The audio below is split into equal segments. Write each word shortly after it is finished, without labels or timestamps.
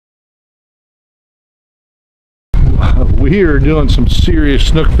We are doing some serious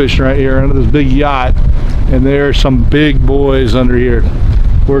snook fishing right here under this big yacht, and there are some big boys under here.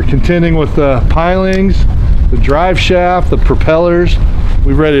 We're contending with the pilings, the drive shaft, the propellers.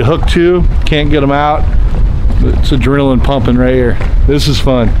 We're ready to hook two. Can't get them out. It's adrenaline pumping right here. This is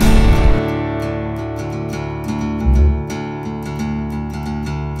fun.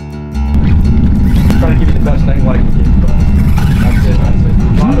 Try to give you the best angle I can get. That's it. That's it.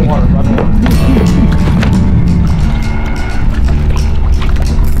 Run the water. Run the water.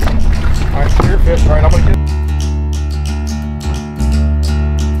 All right, clear fish. All right, I'm gonna get.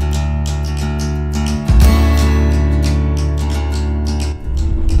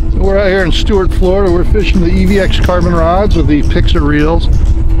 We're out here in Stuart, Florida. We're fishing the EVX carbon rods with the Pixar reels.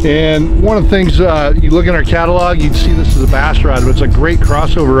 And one of the things, you look in our catalog, you'd see this is a bass rod, but it's a great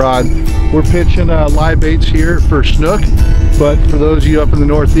crossover rod. We're pitching live baits here for snook, but for those of you up in the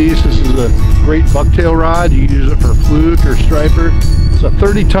Northeast, this is a great bucktail rod. You use it for fluke or striper. It's a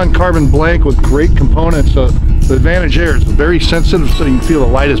 30-ton carbon blank with great components. So the advantage there is very sensitive, so you can feel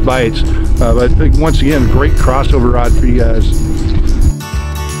the lightest bites. But once again, great crossover rod for you guys.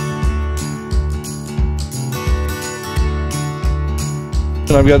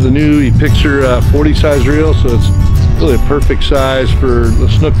 I've got the new Pixar 40 size reel, so it's really a perfect size for the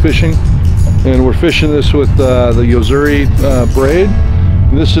snook fishing. And we're fishing this with the yo-zuri braid.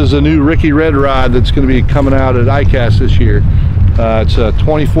 And this is a new Ricky Red rod that's going to be coming out at ICAST this year. It's a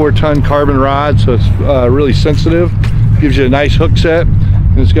 24-ton carbon rod, so it's really sensitive. Gives you a nice hook set,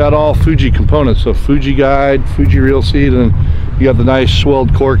 and it's got all Fuji components, so Fuji guide, Fuji reel seat, and you got the nice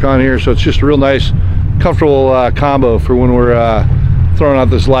swelled cork on here. So it's just a real nice, comfortable combo for when we're throwing out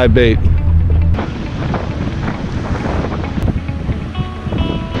this live bait.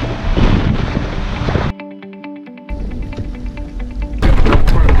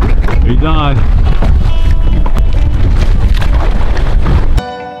 You're done.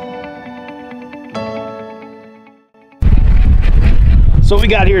 So what we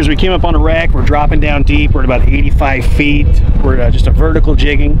got here is we came up on a wreck. We're dropping down deep. We're at about 85 feet. We're just a vertical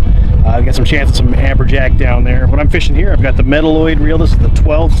jigging. I've got some chance at some amberjack down there. When I'm fishing here, I've got the metalloid reel. This is the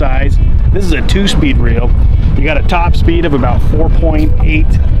 12 size. This is a 2-speed reel. You got a top speed of about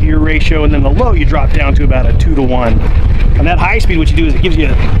 4.8 gear ratio, and then the low you drop down to about a 2-to-1. And that high speed, what you do is it gives you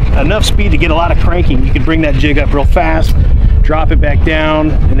enough speed to get a lot of cranking. You can bring that jig up real fast, drop it back down,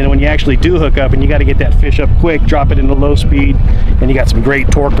 and then when you actually do hook up and you got to get that fish up quick, drop it into low speed, and you got some great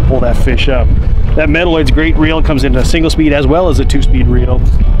torque to pull that fish up. That metalloid's a great reel. It comes in a single speed as well as a 2-speed reel.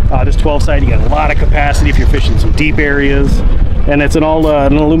 This 12 side, you got a lot of capacity if you're fishing some deep areas, and it's an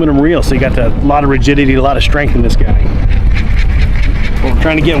aluminum reel, so you got a lot of rigidity, a lot of strength in this guy. Well, we're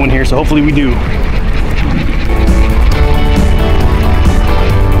trying to get one here, so hopefully we do.